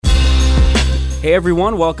Hey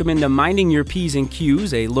everyone, welcome into Minding Your P's and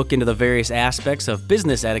Q's, a look into the various aspects of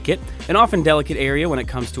business etiquette, an often delicate area when it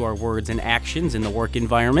comes to our words and actions in the work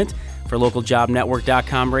environment. For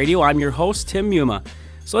localjobnetwork.com radio, I'm your host, Tim Muma.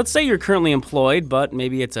 So let's say you're currently employed, but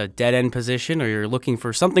maybe it's a dead-end position or you're looking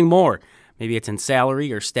for something more. Maybe it's in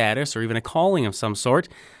salary or status or even a calling of some sort.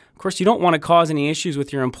 Of course, you don't want to cause any issues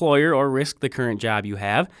with your employer or risk the current job you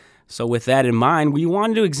have. So with that in mind, we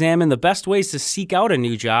wanted to examine the best ways to seek out a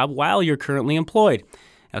new job while you're currently employed.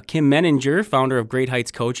 Now, Kim Menninger, founder of Great Heights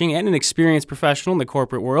Coaching and an experienced professional in the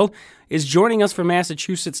corporate world, is joining us from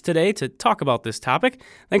Massachusetts today to talk about this topic.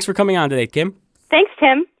 Thanks for coming on today, Kim. Thanks,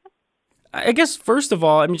 Tim. I guess, first of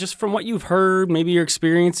all, just from what you've heard, maybe your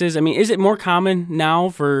experiences, is it more common now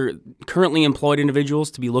for currently employed individuals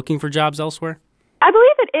to be looking for jobs elsewhere? I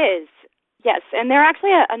believe it is, yes, and there are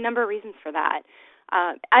actually a number of reasons for that.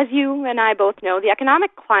 As you and I both know, the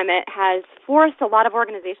economic climate has forced a lot of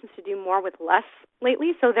organizations to do more with less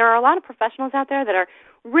lately. So there are a lot of professionals out there that are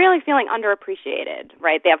really feeling underappreciated,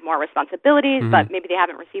 right? They have more responsibilities, but maybe they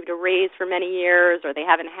haven't received a raise for many years, or they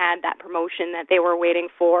haven't had that promotion that they were waiting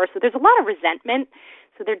for. So there's a lot of resentment.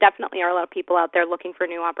 So there definitely are a lot of people out there looking for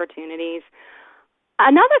new opportunities.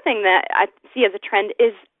 Another thing that I see as a trend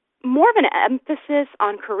is more of an emphasis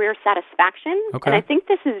on career satisfaction. Okay. And I think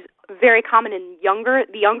this is very common in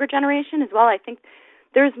the younger generation as well. I think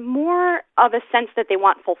there's more of a sense that they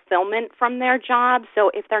want fulfillment from their job.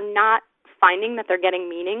 So if they're not finding that they're getting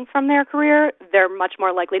meaning from their career, they're much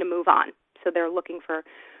more likely to move on. So they're looking for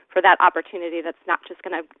that opportunity that's not just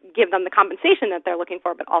going to give them the compensation that they're looking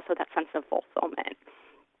for, but also that sense of fulfillment.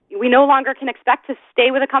 We no longer can expect to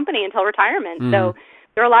stay with a company until retirement. So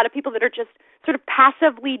there are a lot of people that are just sort of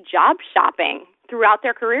passively job shopping throughout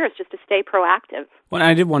their careers just to stay proactive. Well,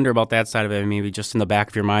 I did wonder about that side of it. Maybe just in the back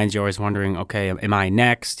of your minds, you're always wondering, okay, am I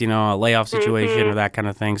next? A layoff situation or that kind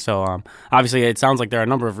of thing. So obviously, it sounds like there are a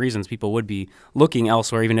number of reasons people would be looking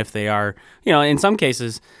elsewhere, even if they are, in some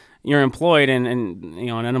cases, you're employed and an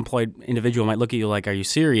unemployed individual might look at you like, are you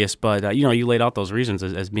serious? But, you laid out those reasons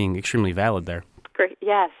as being extremely valid there. Great.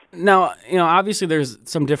 Yes. Now, obviously there's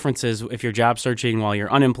some differences if you're job searching while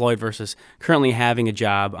you're unemployed versus currently having a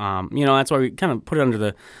job. That's why we kind of put it under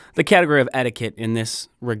the category of etiquette in this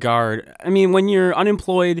regard. When you're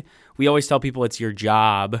unemployed, we always tell people it's your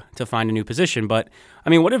job to find a new position. But,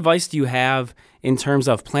 what advice do you have in terms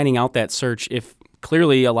of planning out that search if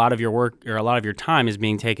clearly a lot of your work or a lot of your time is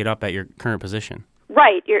being taken up at your current position?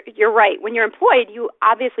 Right, you're right. When you're employed, you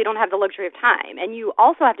obviously don't have the luxury of time, and you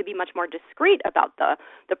also have to be much more discreet about the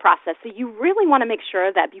process. So you really want to make sure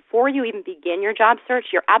that before you even begin your job search,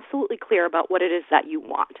 you're absolutely clear about what it is that you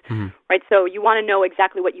want, right? So you want to know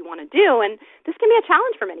exactly what you want to do, and this can be a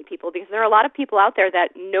challenge for many people because there are a lot of people out there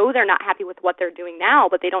that know they're not happy with what they're doing now,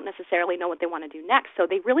 but they don't necessarily know what they want to do next. So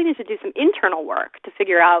they really need to do some internal work to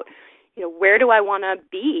figure out, where do I want to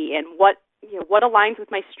be and what aligns with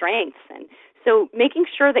my strengths. And so making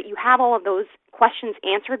sure that you have all of those questions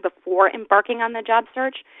answered before embarking on the job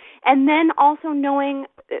search, and then also knowing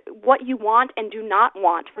what you want and do not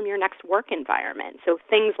want from your next work environment. So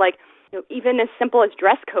things like, even as simple as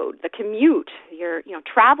dress code, the commute, your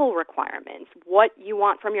travel requirements, what you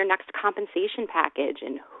want from your next compensation package,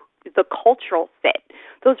 and the cultural fit.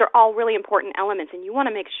 Those are all really important elements, and you want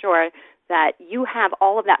to make sure that you have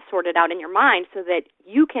all of that sorted out in your mind so that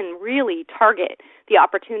you can really target the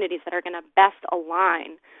opportunities that are going to best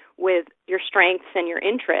align with your strengths and your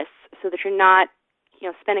interests so that you're not,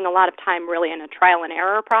 spending a lot of time really in a trial and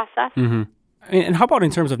error process. And how about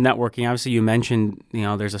in terms of networking? Obviously, you mentioned,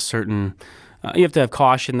 there's a certain, you have to have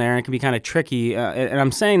caution there, and it can be kind of tricky. And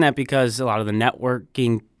I'm saying that because a lot of the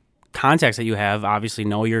networking contacts that you have obviously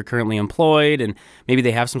know you're currently employed, and maybe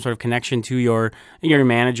they have some sort of connection to your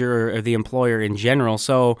manager or the employer in general.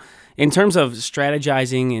 So in terms of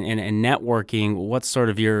strategizing and networking, what's sort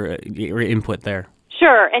of your input there?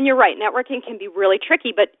 Sure, and you're right. Networking can be really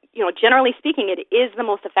tricky, but generally speaking, it is the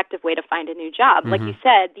most effective way to find a new job. Like you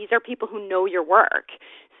said, these are people who know your work.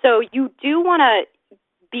 So you do want to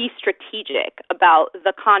be strategic about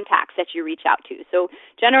the contacts that you reach out to. So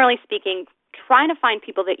generally speaking, trying to find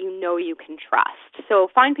people that you can trust. So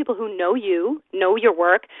find people who know you, know your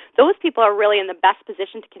work. Those people are really in the best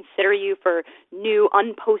position to consider you for new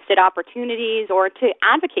unposted opportunities or to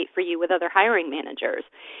advocate for you with other hiring managers.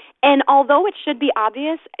 And although it should be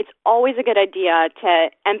obvious, it's always a good idea to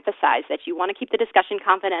emphasize that you want to keep the discussion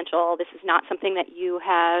confidential. This is not something that you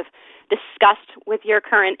have discussed with your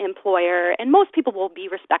current employer, and most people will be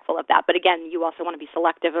respectful of that. But again, you also want to be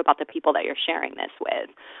selective about the people that you're sharing this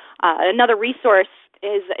with. Another resource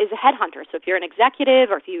is a headhunter. So if you're an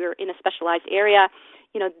executive or if you're in a specialized area,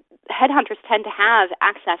 headhunters tend to have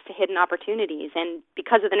access to hidden opportunities, and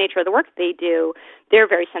because of the nature of the work they do, they're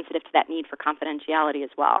very sensitive to that need for confidentiality as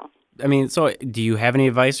well. I mean, so do you have any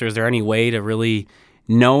advice, or is there any way to really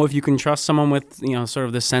know if you can trust someone with, sort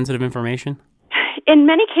of this sensitive information? In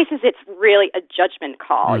many cases, it's really a judgment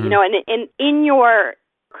call, and in your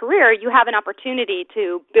career, you have an opportunity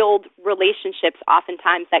to build relationships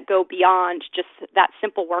oftentimes that go beyond just that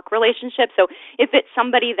simple work relationship. So if it's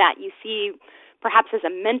somebody that you see perhaps as a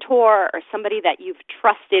mentor or somebody that you've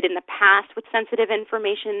trusted in the past with sensitive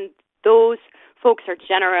information, those folks are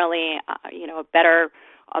generally, a better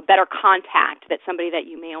contact than somebody that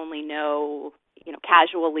you may only know,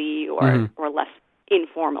 casually or less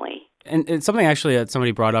informally. And it's something actually that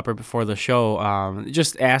somebody brought up before the show,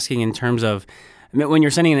 just asking in terms of, when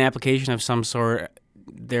you're sending an application of some sort,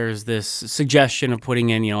 there's this suggestion of putting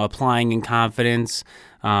in, applying in confidence,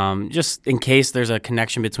 just in case there's a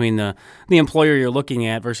connection between the employer you're looking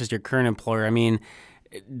at versus your current employer. I mean,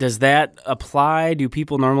 does that apply? Do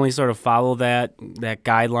people normally sort of follow that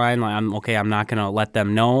guideline? Like, I'm not going to let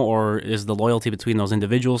them know, or is the loyalty between those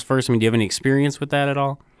individuals first? I mean, do you have any experience with that at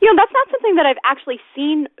all? That's not something that I've actually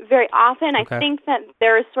seen very often. Okay. I think that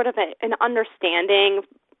there is sort of an understanding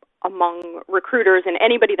among recruiters and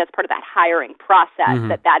anybody that's part of that hiring process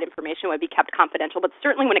that information would be kept confidential. But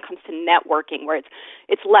certainly when it comes to networking, where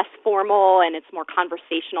it's less formal and it's more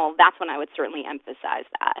conversational, that's when I would certainly emphasize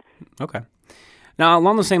that. Okay. Now,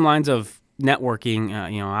 along the same lines of networking,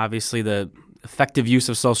 obviously the effective use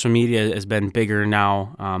of social media has been bigger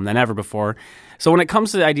now than ever before. So when it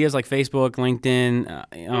comes to ideas like Facebook,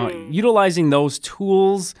 LinkedIn, utilizing those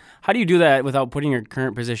tools, how do you do that without putting your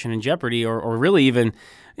current position in jeopardy or really even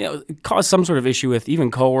cause some sort of issue with even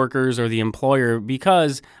coworkers or the employer?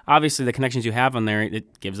 Because obviously the connections you have on there,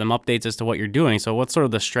 it gives them updates as to what you're doing. So what's sort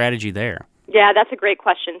of the strategy there? Yeah, that's a great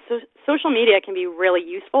question. So social media can be really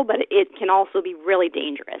useful, but it can also be really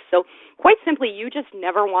dangerous. So quite simply, you just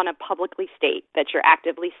never want to publicly state that you're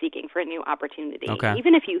actively seeking for a new opportunity. Okay.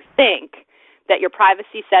 Even if you think that your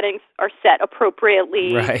privacy settings are set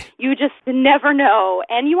appropriately, right. You just never know.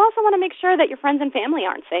 And you also want to make sure that your friends and family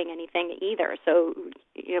aren't saying anything either. So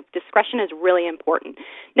discretion is really important.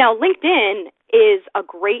 Now, LinkedIn is a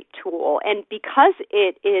great tool, and because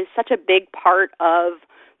it is such a big part of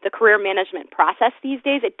the career management process these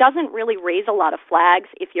days, it doesn't really raise a lot of flags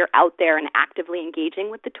if you're out there and actively engaging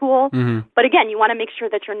with the tool. But again, you want to make sure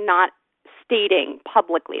that you're not stating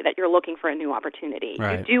publicly that you're looking for a new opportunity.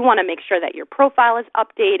 Right. You do want to make sure that your profile is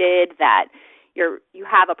updated, that you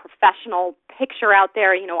have a professional picture out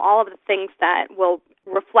there, all of the things that will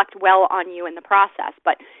reflect well on you in the process.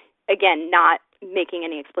 But again, not making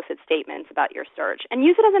any explicit statements about your search. And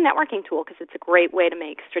use it as a networking tool because it's a great way to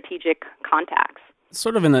make strategic contacts.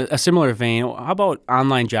 Sort of in a similar vein, how about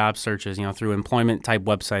online job searches, through employment-type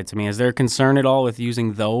websites? I mean, is there a concern at all with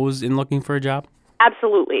using those in looking for a job?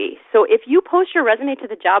 Absolutely. So if you post your resume to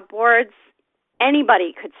the job boards,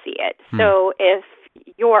 anybody could see it. So if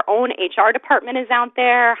your own HR department is out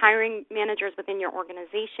there, hiring managers within your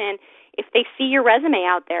organization, if they see your resume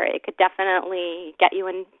out there, it could definitely get you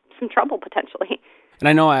in some trouble potentially. And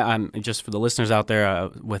I know I'm just for the listeners out there,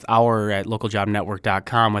 with our at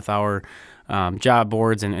localjobnetwork.com, with our job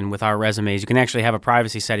boards and with our resumes, you can actually have a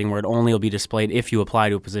privacy setting where it only will be displayed if you apply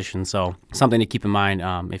to a position. So something to keep in mind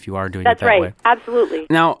if you are doing it that way. That's right. Absolutely.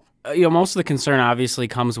 Now, most of the concern obviously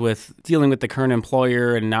comes with dealing with the current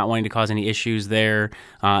employer and not wanting to cause any issues there,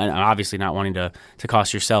 and obviously not wanting to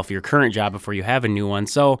cost yourself your current job before you have a new one.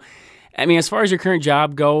 So, I mean, as far as your current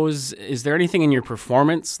job goes, is there anything in your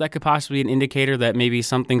performance that could possibly be an indicator that maybe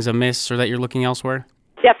something's amiss or that you're looking elsewhere?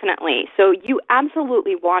 Definitely. So you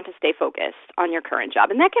absolutely want to stay focused on your current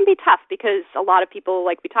job. And that can be tough because a lot of people,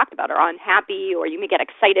 like we talked about, are unhappy, or you may get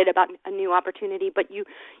excited about a new opportunity, but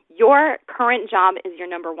your current job is your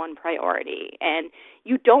number one priority. And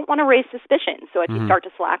you don't want to raise suspicion. So if you start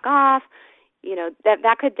to slack off,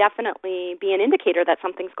 that could definitely be an indicator that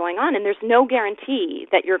something's going on. And there's no guarantee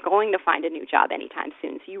that you're going to find a new job anytime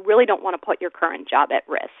soon. So you really don't want to put your current job at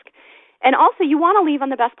risk. And also, you want to leave on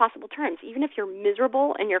the best possible terms. Even if you're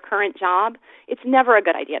miserable in your current job, it's never a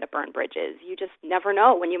good idea to burn bridges. You just never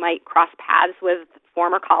know when you might cross paths with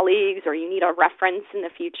former colleagues or you need a reference in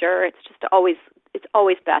the future. It's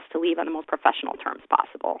always best to leave on the most professional terms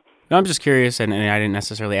possible. No, I'm just curious, and I didn't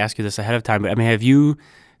necessarily ask you this ahead of time, but I mean, have you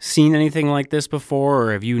seen anything like this before,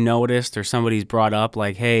 or have you noticed, or somebody's brought up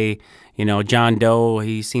like, hey, John Doe,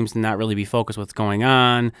 he seems to not really be focused what's going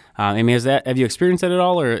on. I mean, have you experienced that at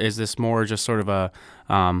all, or is this more just sort of a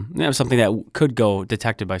something that could go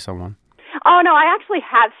detected by someone? Oh no, I actually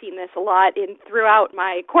have seen this a lot throughout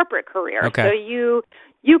my corporate career. Okay. So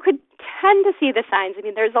you could tend to see the signs. I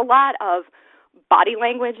mean, there's a lot of body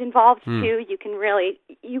language involved too. You can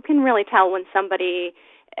really tell when somebody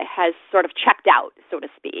has sort of checked out, so to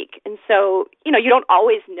speak. And so, you don't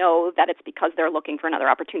always know that it's because they're looking for another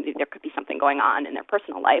opportunity. There could be something going on in their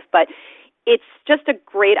personal life, but it's just a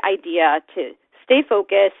great idea to stay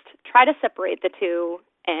focused, try to separate the two,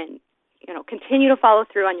 and, continue to follow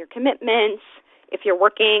through on your commitments. If you're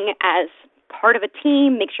working as part of a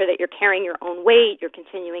team, make sure that you're carrying your own weight, you're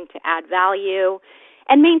continuing to add value,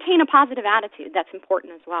 and maintain a positive attitude. That's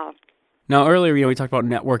important as well. Now, earlier, we talked about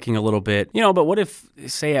networking a little bit, but what if,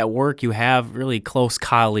 say, at work you have really close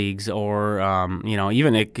colleagues or,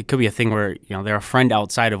 even it could be a thing where, they're a friend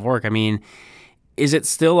outside of work. I mean, is it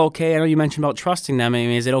still okay? I know you mentioned about trusting them. I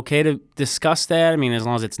mean, is it okay to discuss that? I mean, as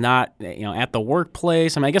long as it's not, at the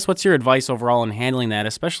workplace. I mean, I guess what's your advice overall in handling that,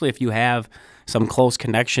 especially if you have some close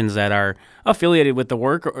connections that are affiliated with the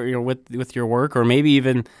work or with your work, or maybe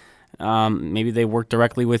even maybe they work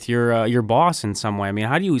directly with your boss in some way. I mean,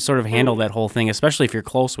 how do you sort of handle that whole thing, especially if you're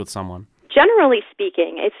close with someone? Generally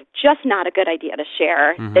speaking, it's just not a good idea to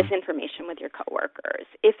share this information with your coworkers.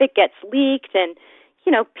 If it gets leaked and,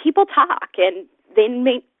 people talk and they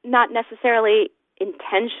may not necessarily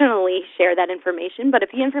intentionally share that information, but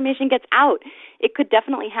if the information gets out, it could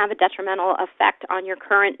definitely have a detrimental effect on your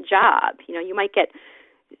current job. You might get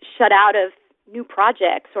shut out of new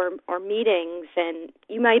projects or meetings, and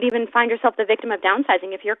you might even find yourself the victim of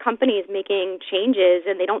downsizing. If your company is making changes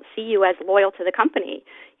and they don't see you as loyal to the company,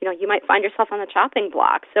 you might find yourself on the chopping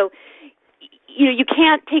block. So, you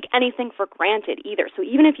can't take anything for granted either. So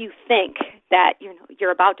even if you think that,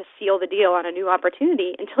 you're about to seal the deal on a new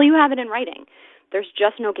opportunity, until you have it in writing, there's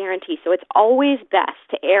just no guarantee. So it's always best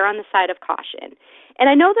to err on the side of caution. And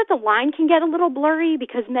I know that the line can get a little blurry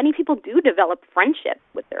because many people do develop friendship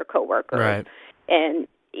with their coworkers. Right. And,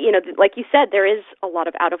 like you said, there is a lot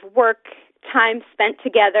of out-of-work time spent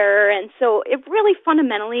together. And so it really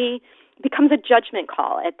fundamentally becomes a judgment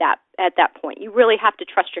call at that point. You really have to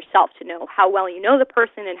trust yourself to know how well you know the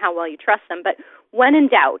person and how well you trust them. But when in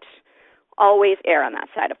doubt, always err on that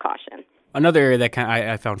side of caution. Another area that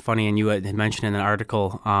I found funny, and you had mentioned in an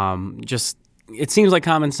article, just it seems like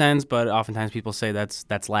common sense, but oftentimes people say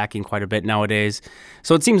that's lacking quite a bit nowadays.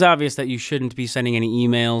 So it seems obvious that you shouldn't be sending any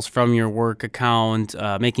emails from your work account,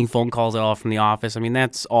 making phone calls at all from the office. I mean,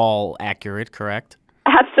 that's all accurate, correct?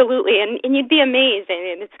 Absolutely, and you'd be amazed,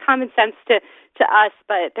 and it's common sense to us,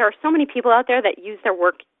 but there are so many people out there that use their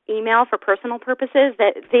work email for personal purposes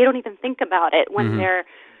that they don't even think about it when they're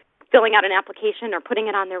filling out an application or putting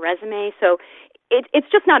it on their resume. So it's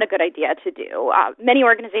just not a good idea to do. Many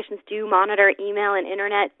organizations do monitor email and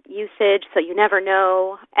internet usage, so you never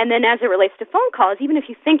know. And then as it relates to phone calls, even if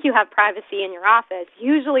you think you have privacy in your office,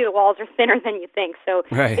 usually the walls are thinner than you think. So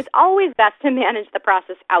It's always best to manage the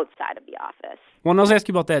process outside of the office. Well, and I was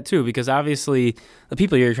asking about that too, because obviously the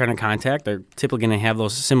people you're trying to contact are typically going to have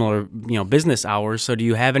those similar, business hours. So do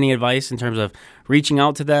you have any advice in terms of reaching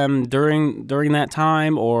out to them during that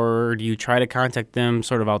time, or do you try to contact them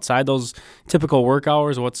sort of outside those typical work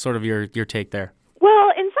hours? What's sort of your take there? Well,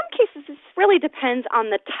 in some cases, it really depends on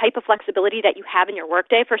the type of flexibility that you have in your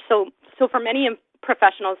workday. So for many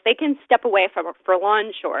professionals, they can step away for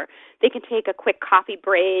lunch, or they can take a quick coffee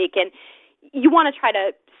break, and you want to try to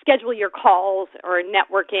schedule your calls or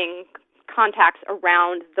networking contacts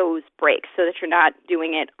around those breaks so that you're not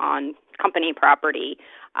doing it on company property.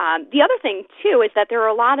 The other thing, too, is that there are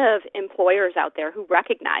a lot of employers out there who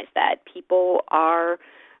recognize that people are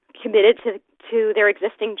committed to their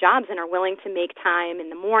existing jobs and are willing to make time in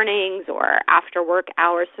the mornings or after work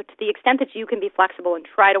hours. So to the extent that you can be flexible and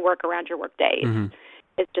try to work around your work days,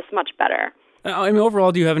 it's just much better. I mean,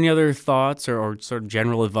 overall, do you have any other thoughts or sort of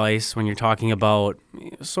general advice when you're talking about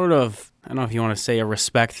sort of, I don't know if you want to say a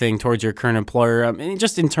respect thing towards your current employer, I mean,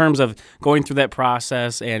 just in terms of going through that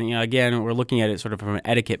process and, again, we're looking at it sort of from an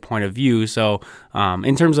etiquette point of view. So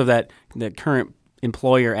in terms of that current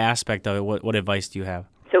employer aspect of it, what advice do you have?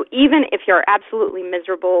 So even if you're absolutely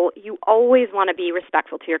miserable, you always want to be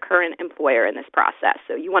respectful to your current employer in this process.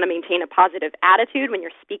 So you want to maintain a positive attitude when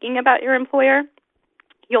you're speaking about your employer.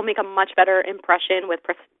 You'll make a much better impression with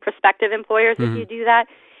prospective employers if you do that.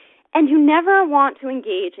 And you never want to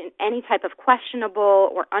engage in any type of questionable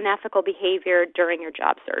or unethical behavior during your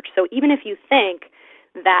job search. So even if you think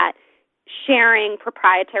that sharing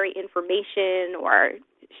proprietary information or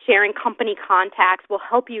sharing company contacts will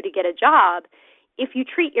help you to get a job, if you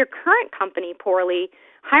treat your current company poorly,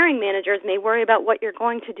 hiring managers may worry about what you're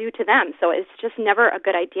going to do to them. So it's just never a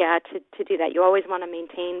good idea to do that. You always want to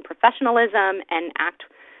maintain professionalism and act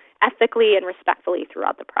ethically and respectfully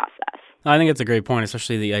throughout the process. I think it's a great point,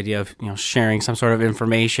 especially the idea of sharing some sort of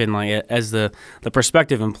information, like as the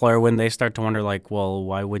prospective employer, when they start to wonder, like, well,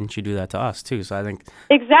 why wouldn't you do that to us too? So I think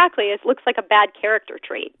exactly, it looks like a bad character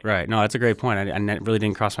trait. Right. No, that's a great point. I really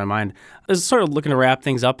didn't cross my mind. I was sort of looking to wrap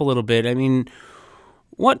things up a little bit. I mean,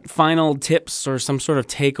 what final tips or some sort of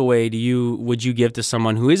takeaway would you give to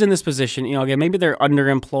someone who is in this position? Again, maybe they're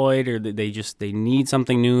underemployed or they need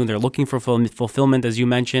something new. They're looking for fulfillment, as you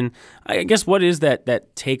mentioned. I guess what is that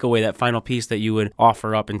takeaway, that final piece that you would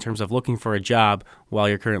offer up in terms of looking for a job while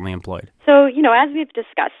you're currently employed? So, as we've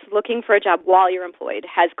discussed, looking for a job while you're employed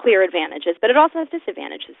has clear advantages, but it also has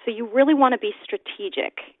disadvantages. So you really want to be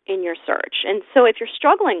strategic in your search. And so if you're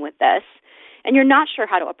struggling with this, and you're not sure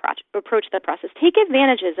how to approach that process, take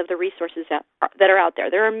advantages of the resources that are out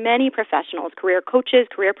there. There are many professionals, career coaches,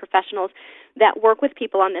 career professionals that work with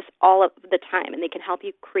people on this all of the time, and they can help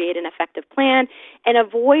you create an effective plan and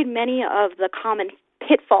avoid many of the common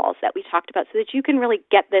pitfalls that we talked about so that you can really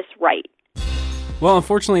get this right. Well,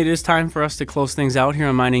 unfortunately, it is time for us to close things out here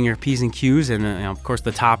on Minding Your P's and Q's. And, of course,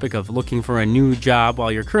 the topic of looking for a new job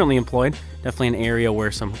while you're currently employed, definitely an area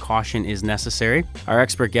where some caution is necessary. Our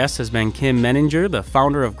expert guest has been Kim Menninger, the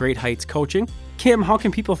founder of Great Heights Coaching. Kim, how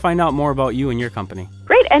can people find out more about you and your company?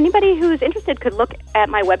 Great. Anybody who's interested could look at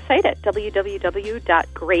my website at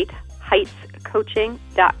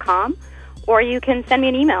www.greatheightscoaching.com, or you can send me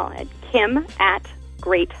an email at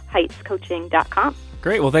kim@greatheightscoaching.com.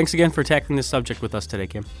 Great. Well, thanks again for tackling this subject with us today,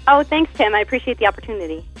 Kim. Oh, thanks, Tim. I appreciate the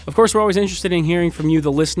opportunity. Of course, we're always interested in hearing from you,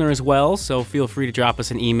 the listener, as well, so feel free to drop us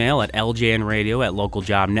an email at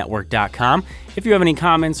ljnradio@localjobnetwork.com if you have any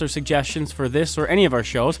comments or suggestions for this or any of our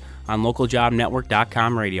shows on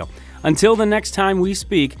localjobnetwork.com radio. Until the next time we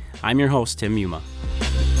speak, I'm your host, Tim Yuma.